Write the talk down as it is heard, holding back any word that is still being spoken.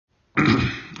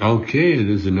Okay,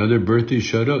 there's another birthday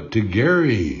shout out to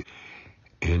Gary.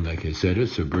 And like I said,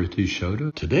 it's a birthday shout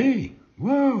out today.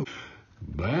 Whoa.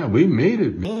 Wow, we made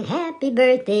it. And happy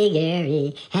birthday,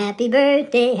 Gary. Happy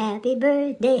birthday, happy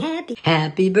birthday,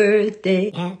 happy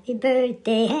birthday, happy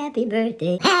birthday, happy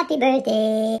birthday, happy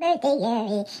birthday, birthday,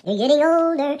 Gary. You're getting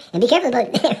older, and be careful about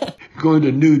it. Going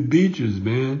to nude beaches,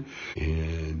 man.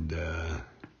 And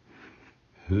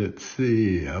let's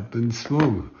see, Up in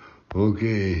Smoke.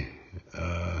 Okay.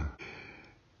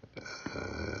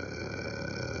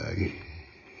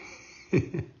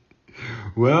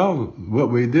 Well, what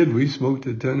we did, we smoked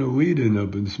a ton of weed in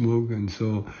Up in Smoke, and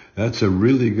so that's a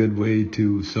really good way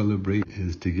to celebrate,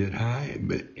 is to get high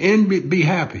and be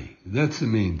happy. That's the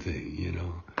main thing, you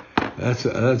know. That's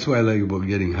what I like about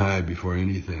getting high before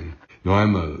anything. No,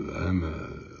 I'm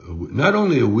not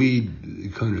only a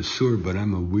weed connoisseur, but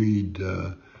I'm a weed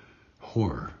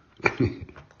whore,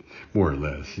 more or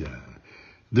less. Yeah.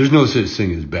 There's no such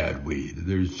thing as bad weed.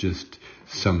 There's just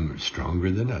some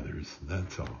stronger than others.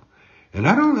 That's all. And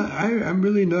I'm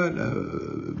really not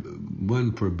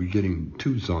one for getting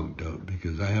too zonked out,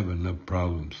 because I have enough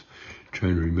problems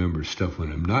trying to remember stuff when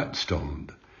I'm not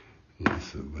stoned. Yeah,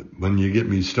 but when you get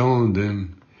me stoned,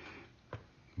 then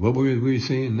what were we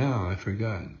saying now? I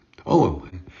forgot. Oh,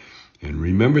 and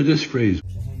remember this phrase.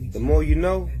 The more you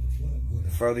know, the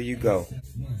further you go.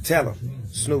 Tell them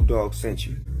Snoop Dogg sent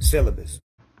you. Syllabus.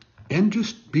 And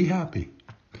just be happy.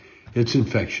 It's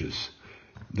infectious.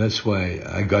 That's why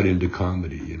I got into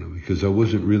comedy, you know, because I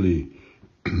wasn't really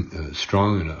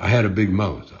strong enough. I had a big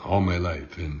mouth all my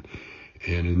life, and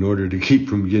in order to keep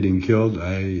from getting killed,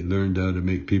 I learned how to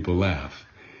make people laugh,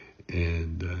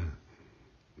 and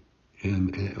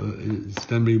it's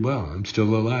done me well. I'm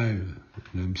still alive,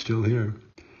 and I'm still here.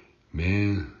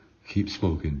 Man, keep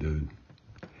smoking, dude.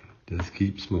 Just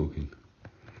keep smoking.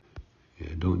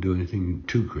 Yeah, don't do anything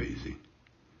too crazy.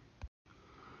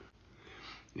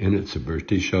 And it's a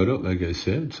birthday shout out, like I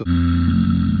said. So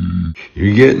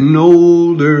you're getting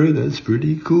older. That's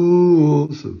pretty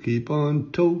cool. So keep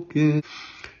on toking.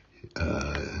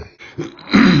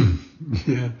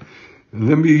 Yeah.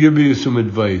 Let me give you some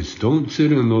advice. Don't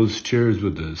sit in those chairs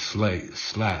with the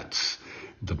slats,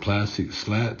 the plastic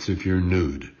slats, if you're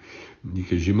nude.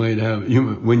 Because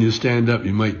when you stand up,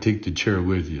 you might take the chair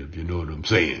with you, if you know what I'm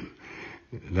saying.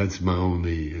 That's my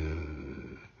only...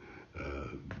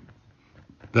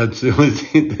 That's the only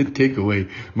thing takeaway.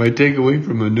 My takeaway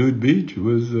from a nude beach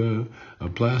was a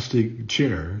plastic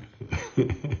chair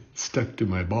stuck to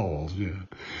my balls. Yeah.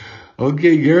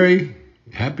 Okay, Gary.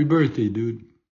 Happy birthday, dude.